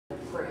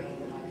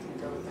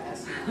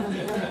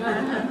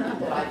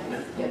that I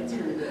can get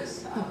through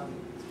this.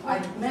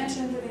 I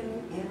mentioned it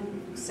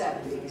in the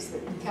 70s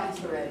that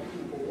counselor ed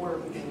people were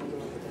beginning to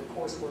look at their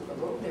coursework a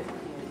little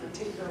differently, and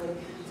particularly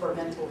for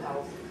mental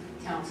health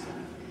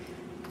counseling.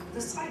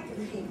 The psych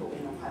people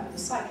in Ohio, the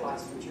psych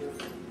licensure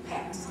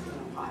passed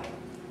in Ohio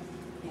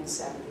in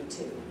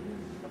 72.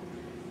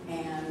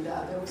 And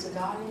there was a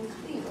guy in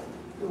Cleveland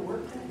who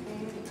worked in a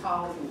community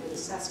college and did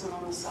assessment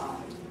on the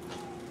side.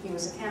 He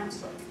was a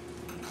counselor.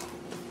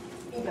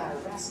 He got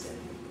arrested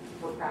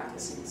for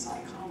practicing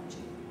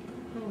psychology.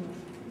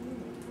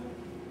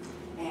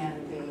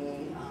 And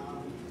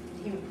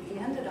he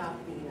ended up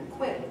being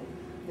acquitted.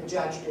 The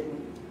judge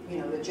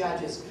didn't, the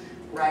judge's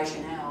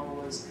rationale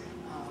was,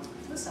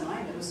 listen,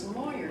 I know some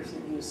lawyers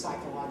that use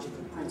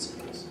psychological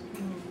principles.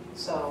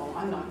 So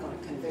I'm not going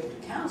to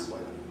convict a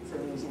counselor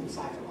for using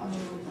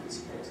psychological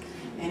principles.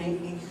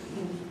 And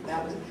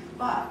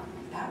but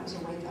that was a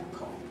wake-up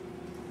call.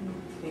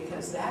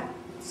 Because that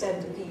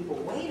said to people,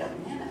 wait a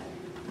minute,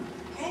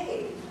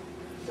 hey,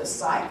 the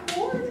psych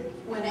board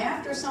went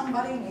after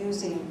somebody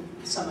using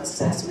some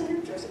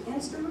assessment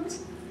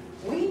instruments.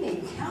 We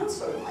need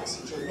counselor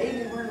licensure.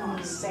 Maybe we're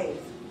not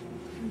safe.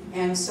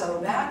 And so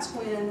that's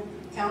when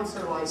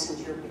counselor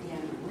licensure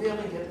began to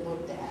really get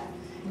looked at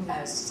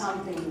as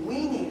something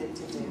we needed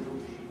to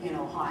do in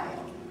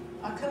Ohio.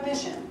 A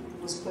commission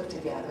was put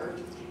together,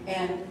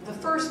 and the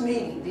first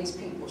meeting, these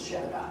people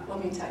showed up.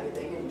 Let me tell you,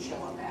 they didn't show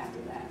up after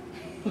that.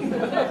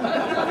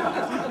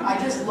 I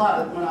just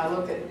love it when I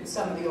look at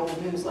some of the old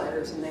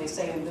newsletters and they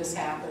say, and this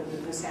happened,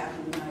 and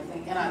I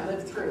think, and I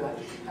lived through it,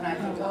 and I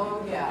think,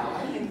 oh yeah,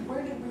 I think,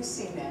 where did we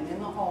see them? In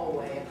the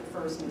hallway at the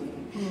first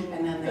meeting,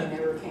 and then they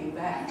never came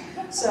back.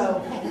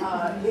 So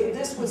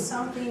this was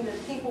something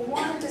that people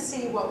wanted to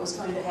see what was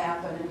going to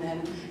happen, and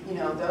then,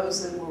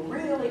 those that were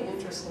really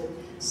interested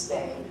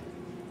stayed.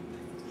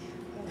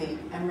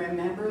 And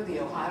remember, the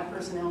Ohio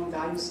Personnel and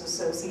Guidance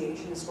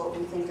Association is what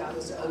we think of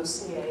as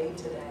OCA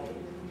today.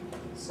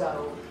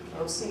 So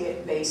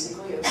OCA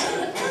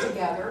put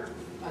together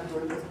a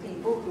group of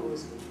people who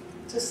was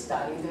to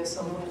study this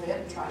a little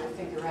bit, try to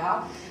figure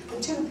out.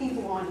 The two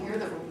people on here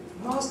that were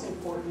most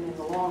important in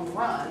the long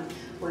run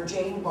were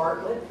Jane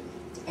Bartlett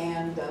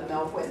and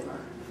Mel Whitmer,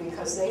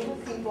 because they were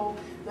people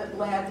that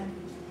led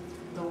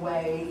the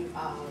way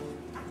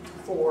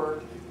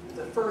for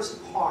the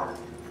first part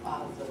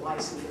of the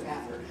licensure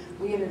effort.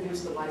 We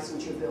introduced the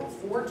licensure bill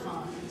 4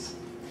 times,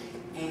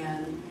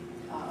 and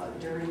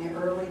during the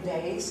early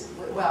days,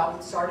 well,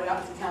 it started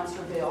out with the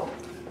counselor bill,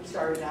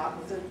 started out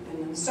with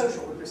and the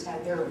social workers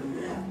had their own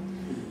bill.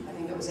 I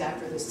think it was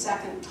after the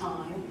second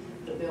time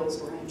the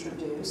bills were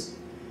introduced,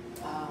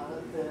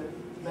 the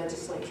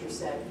legislature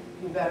said,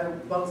 you better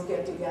both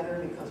get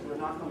together because we're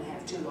not going to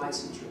have 2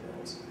 licensure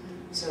bills.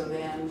 So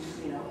then,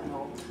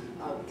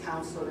 a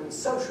counselor and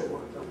social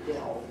worker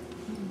bill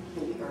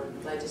or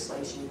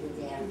legislation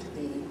began to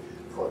be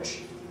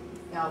pushed.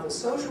 Now the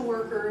social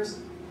workers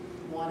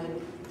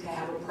wanted to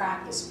have a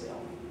practice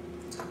bill.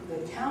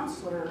 The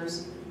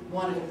counselors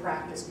wanted a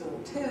practice bill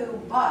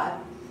too, but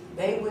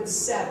they would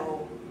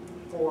settle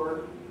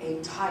for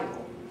a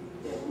title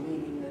bill,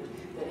 meaning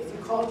that if you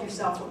called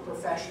yourself a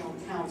professional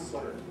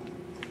counselor,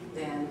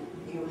 then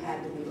you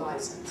had to be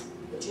licensed.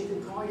 But you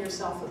could call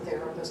yourself a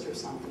therapist or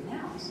something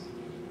else,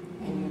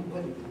 and you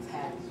wouldn't have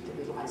had to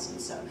be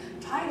licensed. So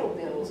title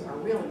bills are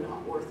really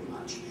not worth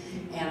much.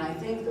 And I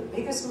think the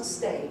biggest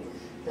mistake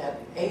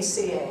that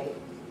ACA,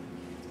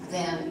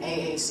 then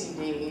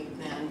AACD,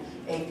 then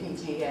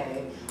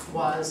APGA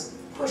was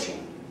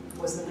pushing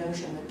was the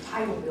notion that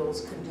title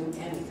bills could do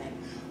anything.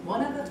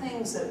 One of the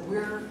things that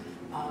we're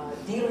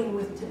dealing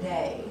with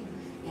today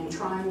in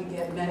trying to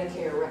get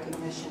Medicare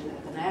recognition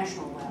at the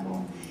national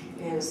level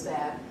is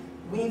that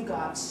we've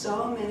got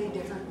so many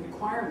different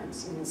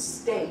requirements in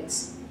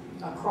states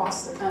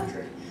across the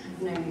country.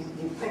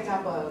 You pick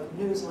up a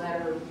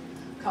newsletter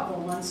a couple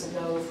months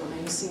ago from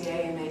ACA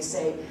and they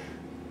say,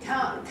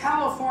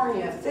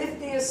 California,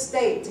 50th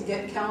state to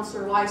get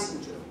counselor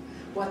licensure.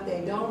 What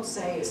they don't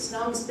say is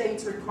some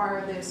states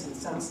require this and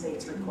some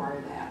states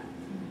require that.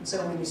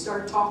 So when you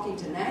start talking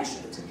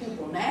to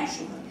people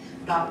nationally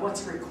about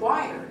what's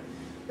required,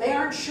 they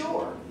aren't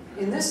sure.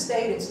 In this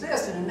state it's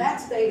this, and in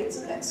that state it's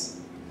this.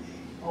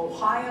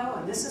 Ohio,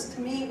 and this is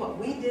to me what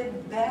we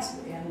did best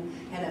and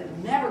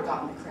have never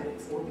gotten the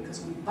credit for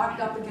because we bucked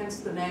up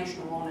against the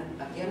national on it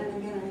again and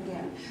again and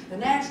again. The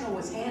national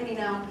was handing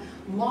out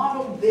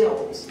model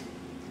bills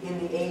in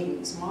the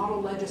 80s,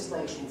 model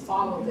legislation,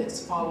 follow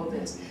this,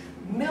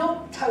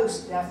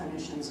 milquetoast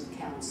definitions of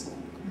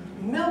counseling,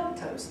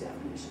 milquetoast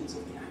definitions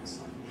of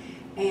counseling,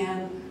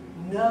 and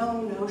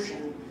no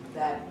notion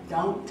that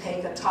don't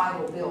take a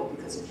title bill,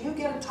 because if you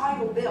get a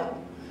title bill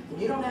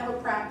and you don't have a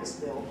practice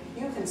bill,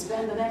 you can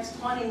spend the next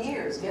 20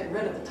 years getting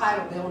rid of the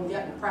title bill and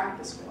getting a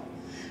practice bill.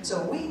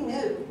 So we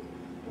knew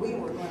we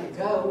were going to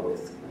go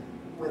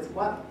with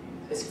what,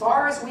 as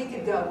far as we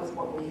could go with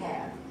what we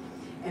had.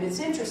 And it's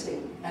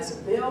interesting, as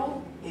a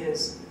bill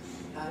is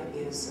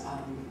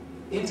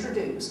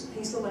introduced, a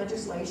piece of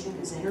legislation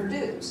is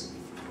introduced.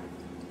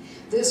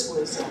 This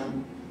was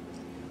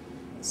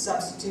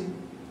substitute,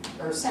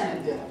 or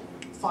Senate Bill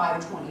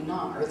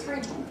 529, or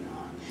 329.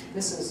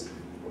 This is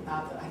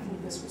about, I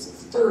think this was the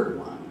third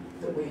one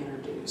that we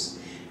introduced.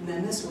 And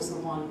then this was the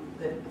one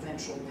that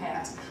eventually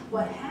passed.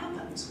 What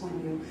happens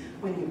when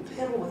you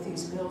piddle with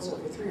these bills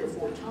over 3 or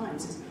 4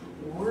 times is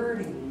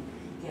wording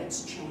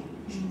gets changed.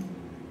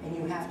 And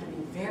you have to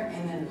be very,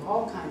 and then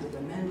all kinds of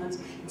amendments,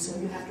 and so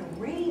you have to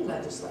read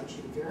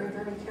legislation very,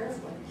 very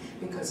carefully,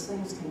 because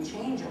things can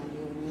change on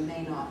you and you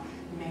may not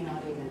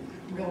even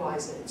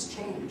realize that it's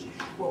changed.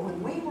 Well,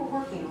 when we were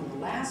working on the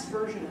last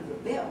version of the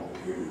bill,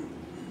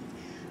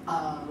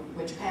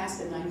 which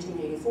passed in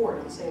 1984,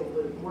 and I'll say a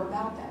little bit more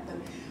about that, but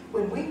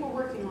when we were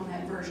working on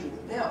that version of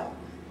the bill,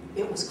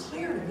 it was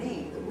clear to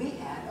me that we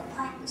had a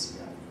practice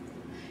bill.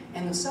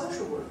 And the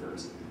social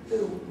workers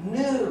who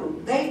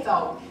knew, they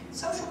felt,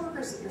 social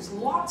workers, there's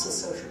lots of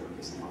social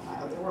workers in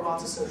Ohio, there were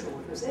lots of social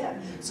workers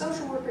then.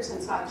 Social workers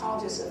and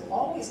psychologists have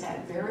always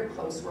had very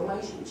close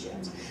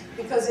relationships.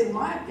 Because in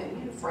my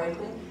opinion,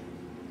 frankly,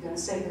 I'm going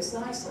to say this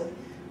nicely,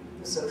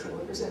 the social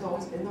workers have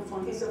always been the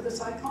flunkies of the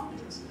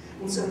psychologists.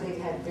 And so they've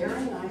had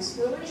very nice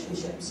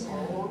relationships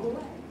all along the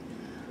way.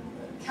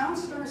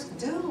 Counselors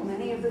do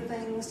many of the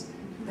things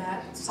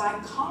that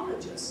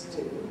psychologists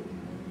do,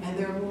 and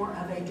they're more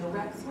of a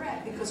direct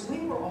threat, because we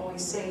were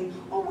always saying,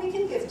 oh, we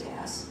can give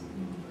tests.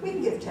 We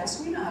can give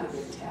tests. We know how to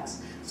give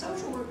tests.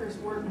 Social workers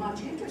weren't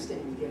much interested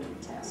in giving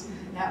tests.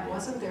 That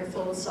wasn't their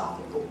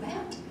philosophical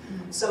bent.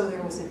 So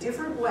there was a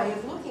different way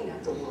of looking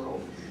at the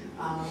world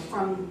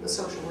from the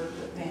social worker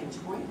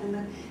vantage point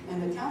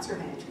and the counselor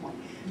vantage point.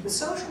 The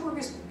social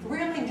workers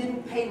really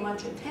didn't pay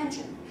much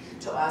attention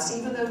to us,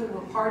 even though we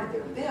were part of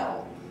their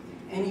bill,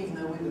 and even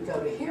though we would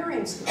go to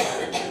hearings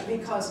together,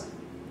 because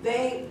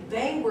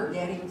they were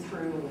getting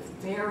through with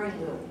very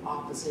little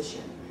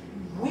opposition.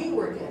 We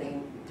were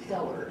getting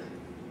pillared.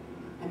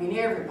 I mean,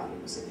 everybody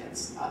was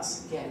against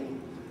us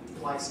getting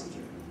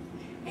licensure.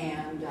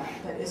 And,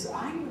 but as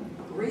I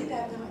would read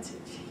that bill, I'd say,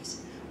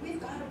 geez, we've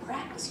got a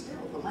practice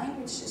bill. The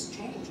language just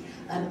changed.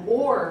 An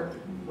or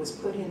was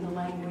put in the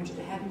language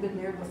that hadn't been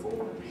there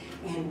before.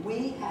 And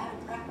we had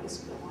a practice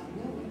bill. I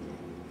knew we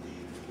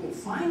did. We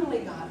finally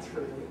got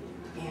through,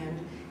 and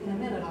in a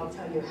minute I'll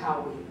tell you how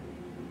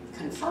we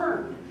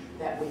confirmed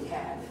that we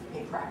had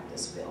a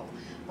practice bill.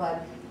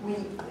 But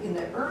in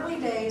the early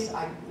days,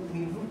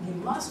 you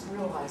must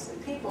realize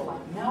that people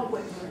like Mel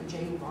Whitmer and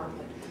Jane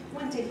Bartlett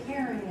went to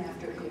hearing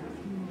after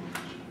hearing,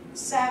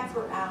 sat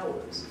for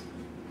hours,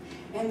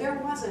 and there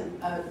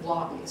wasn't a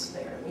lobbyist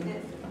there.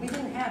 We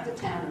didn't have the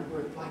Tanner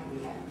group like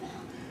we have now.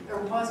 There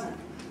wasn't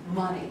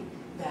money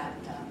that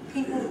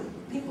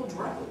people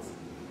drove.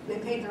 They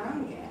paid their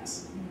own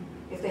gas.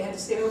 If they had to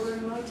stay over in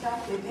a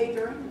motel, they paid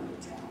their own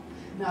motel.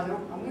 Now,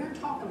 we're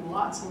talking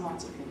lots and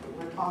lots of people.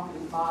 We're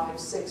talking 5,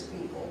 6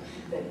 people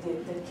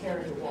that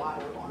carried the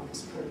water on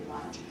this pretty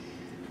much.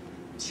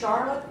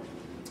 Charlotte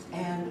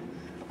and,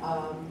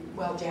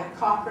 well, Jack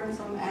Cochran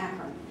from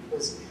Akron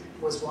was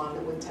one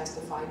that would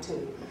testify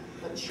too.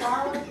 But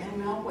Charlotte and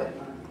Mel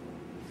Whitmer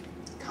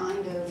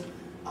kind of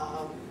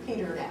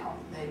petered out.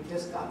 They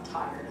just got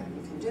tired. I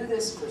mean, you can do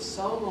this for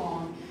so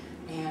long,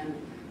 and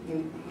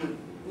you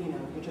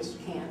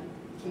just can't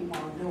keep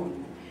on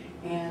doing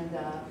it.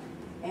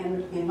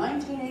 And in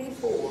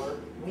 1984,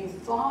 we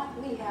thought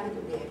we had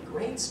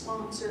great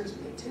sponsors.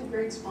 We had 2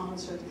 great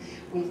sponsors.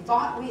 We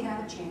thought we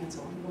had a chance.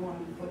 I'm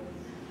going to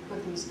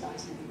put these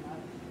guys' names up.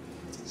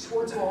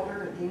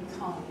 Schwartzwalder and Dean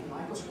Conley and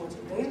Michael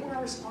Schwartzwalder, they were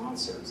our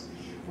sponsors.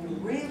 We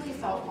really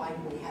felt like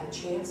we had a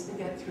chance to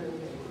get through. They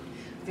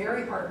were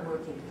very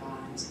hardworking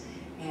guys,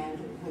 and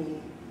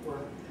we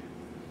were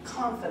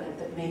confident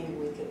that maybe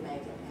we could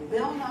make it. And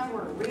Bill and I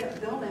were,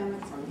 Bill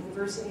Nemeth from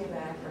University of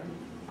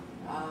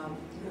Akron,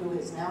 who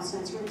is now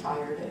since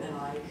retired, and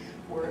I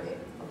were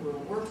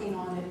working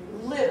on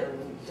it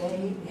literally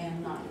day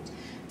and night,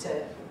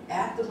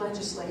 at the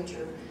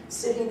legislature,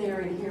 sitting there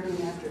and hearing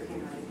after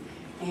hearing.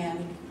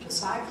 And the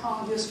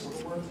psychologists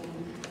were working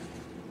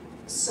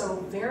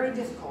so very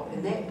difficult,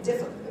 and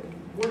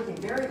working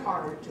very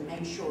hard to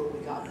make sure we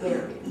got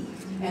buried.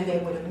 And they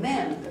would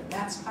amend,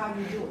 that's how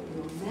you do it.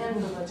 You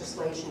amend the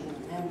legislation,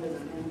 and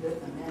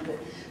amend it,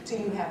 till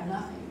you have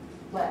nothing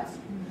left.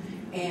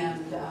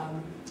 And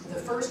the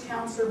first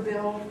counselor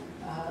bill,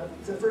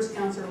 the first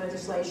counselor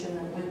legislation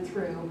that went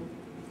through,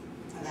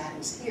 that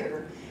is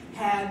here,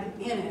 had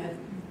in it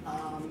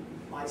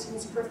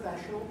licensed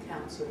professional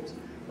counselors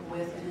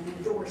with an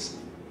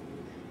endorsement.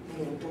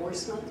 The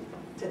endorsement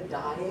to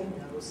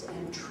diagnose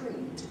and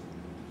treat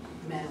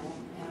mental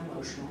and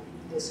emotional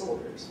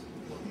disorders.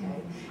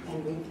 Okay,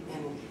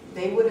 and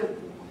they would have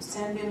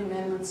sent in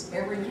amendments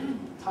every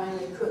time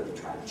they could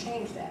to try to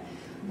change that.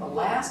 The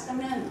last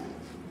amendment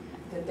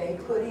that they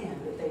put in,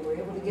 that they were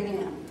able to get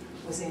in,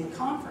 was in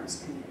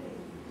conference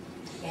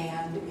committee,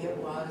 and it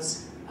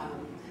was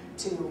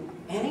to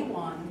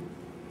anyone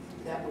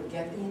that would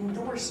get the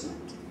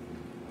endorsement.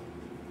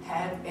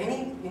 Had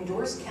any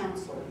endorsed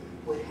counselor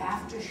would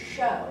have to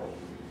show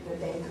that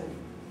they could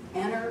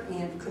enter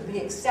in, could be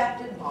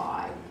accepted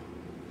by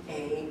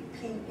a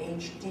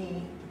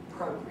PhD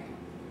program.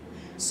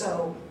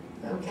 So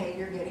Okay,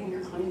 you're getting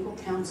your clinical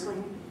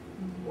counseling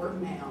work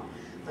now,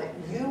 but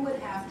you would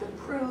have to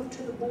prove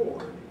to the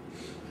board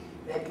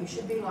that you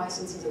should be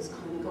licensed as a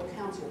clinical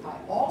counselor by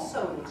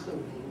also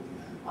including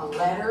a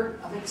letter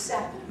of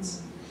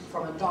acceptance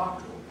from a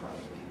doctoral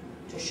program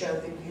to show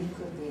that you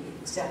could be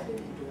accepted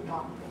into a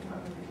doctoral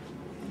program.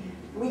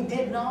 We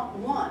did not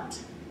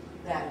want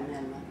that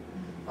amendment,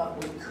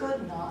 but we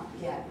could not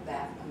get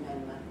that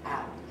amendment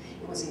out.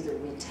 It was either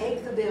we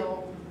take the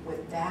bill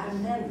with that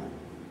amendment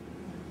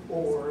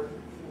or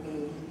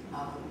we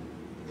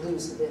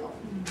lose the bill.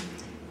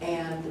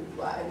 And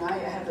I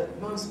have the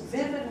most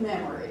vivid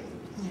memory,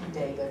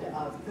 David,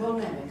 of Bill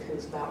Nemick,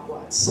 who's about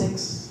what,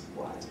 6'3",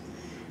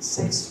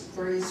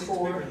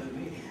 Bigger than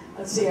me.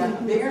 Let's see,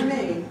 bigger than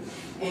me.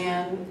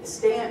 And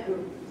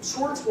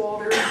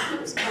Schwartzwalder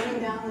was coming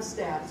down the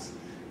steps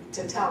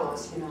to tell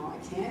us, you know, I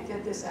can't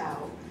get this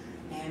out.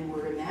 And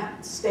we're in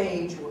that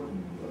stage where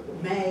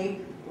May,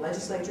 the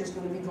legislature's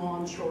going to be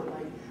gone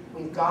shortly.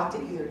 We've got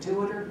to either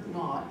do it or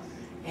not.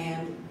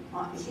 And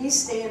he's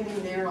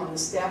standing there on the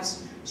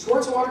steps.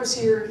 Schwartzwalder's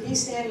here,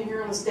 he's standing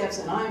here on the steps,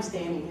 and I'm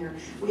standing here.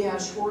 We have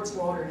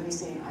Schwartzwalder, and he's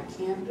saying, I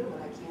can't do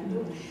it, I can't do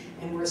it.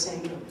 And we're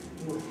saying,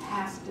 you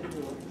have to do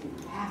it, you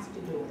have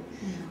to do it.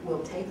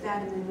 We'll take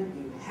that amendment,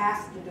 you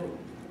have to do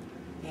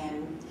it.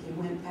 And he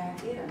went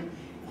back in,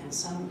 and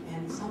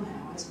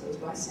somehow, I suppose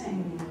by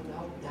saying, you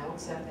know, they'll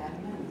accept that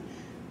amendment.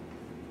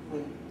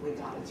 We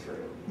got it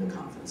through the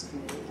conference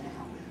committee and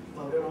out.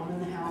 Voted on in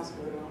the House,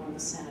 voted on in the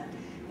Senate,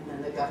 and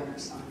then the governor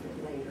signed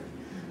it later.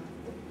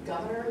 The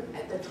governor,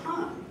 at the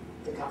time,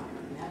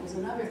 and that was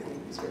another thing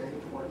that was very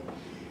important.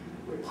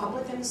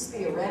 Republicans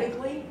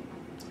theoretically,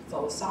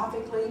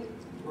 philosophically,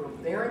 were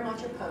very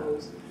much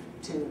opposed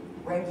to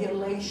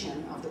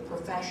regulation of the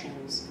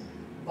professions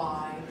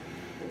by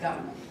the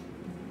government.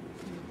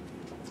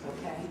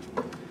 Okay?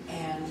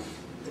 And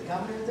the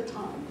governor at the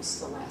time was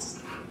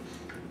Celeste.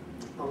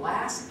 The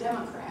last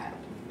Democrat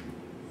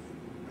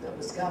that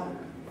was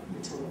governor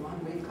until the one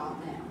we've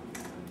got now.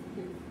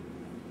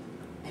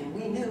 And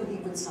we knew he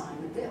would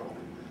sign the bill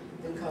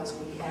because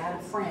we had a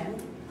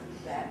friend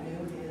that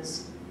knew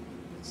his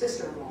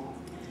sister-in-law.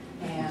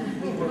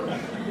 And we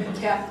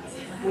kept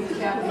in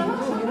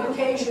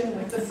communication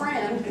with the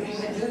friend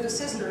that knew the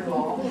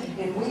sister-in-law,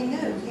 and we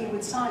knew he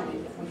would sign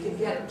it if we could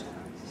get it to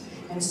him.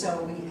 And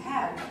so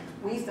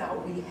we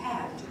felt we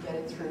had to get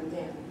it through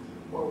then,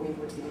 or we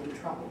would be in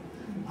trouble.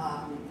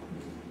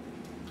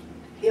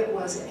 It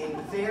was a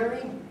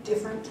very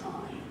different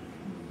time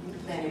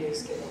than it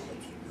is today.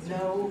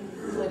 No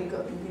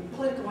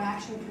political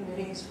action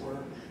committees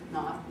were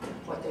not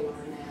what they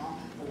are now.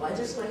 The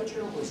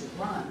legislature was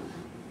run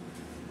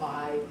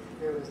by,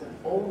 there was an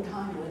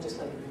old-time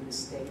legislator in the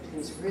state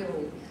who's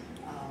really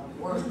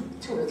worth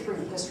 2 or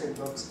 3 history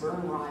books,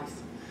 Vern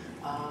Rife.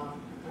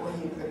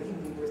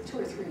 He'd be worth 2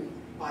 or 3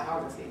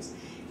 biographies.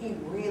 He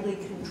really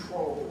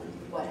controlled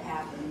what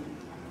happened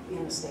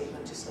in the state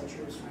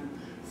legislatures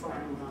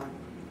from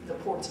the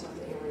Portsmouth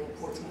area,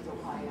 Portsmouth,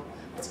 Ohio.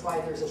 That's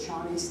why there's a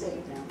Shawnee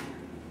State down there,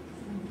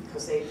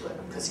 because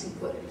he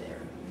put it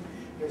there.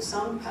 There's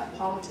some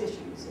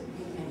politicians,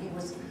 and he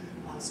was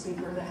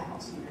Speaker of the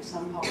House, and there's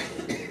some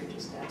politicians that were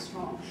just that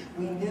strong.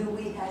 We knew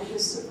we had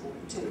his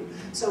support too.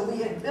 So we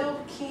had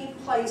built key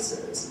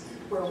places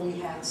where we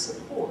had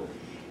support,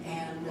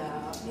 and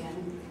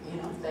you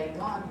know, thank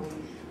God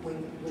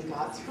we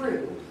got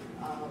through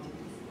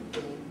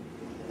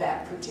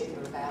that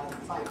particular battle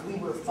and fight. We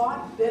were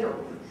fought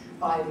bitterly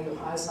by the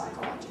Ohio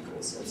Psychological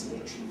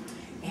Association,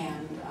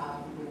 and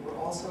we were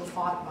also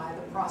fought by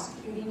the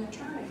prosecuting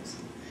attorneys,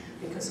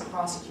 because the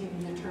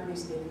prosecuting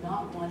attorneys did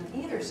not want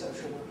either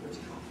social workers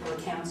or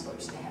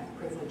counselors to have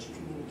privileged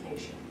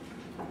communication.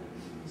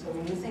 So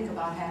when you think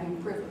about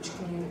having privileged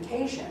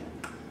communication,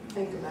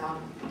 think about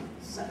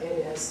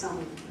it as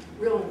some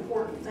real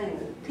important thing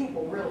that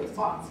people really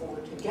fought for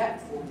to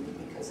get for you,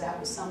 because that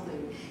was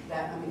something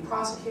that, I mean,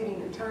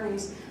 prosecuting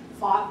attorneys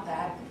fought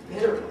that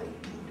bitterly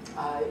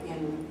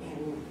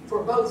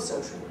for both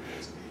social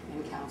workers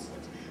and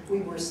counselors.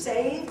 We were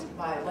saved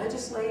by a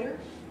legislator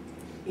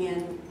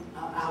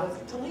out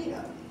of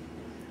Toledo,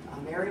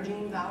 Mary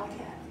Jean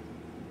Valaket.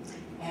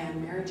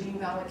 And Mary Jean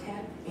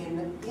Valaket,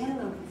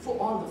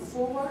 on the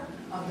floor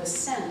of the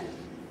Senate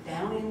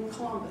down in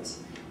Columbus,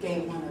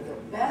 gave one of the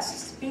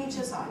best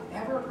speeches I've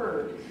ever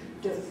heard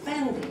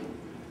defending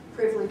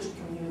privileged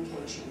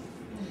communication.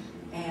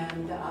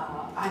 And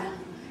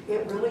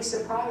it really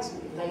surprised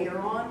me. Later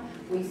on,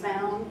 we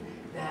found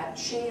that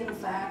she, in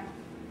fact,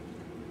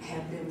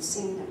 had been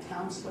seeing a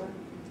counselor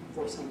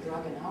for some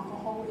drug and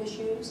alcohol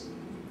issues,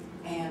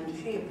 and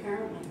she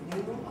apparently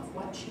knew of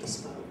what she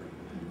spoke,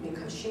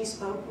 because she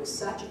spoke with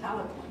such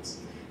eloquence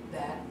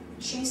that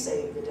she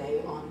saved the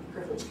day on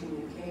privileged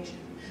communication.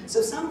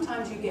 So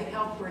sometimes you get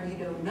help where you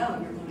don't know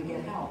you're going to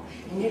get help,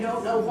 and you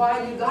don't know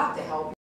why you got the help.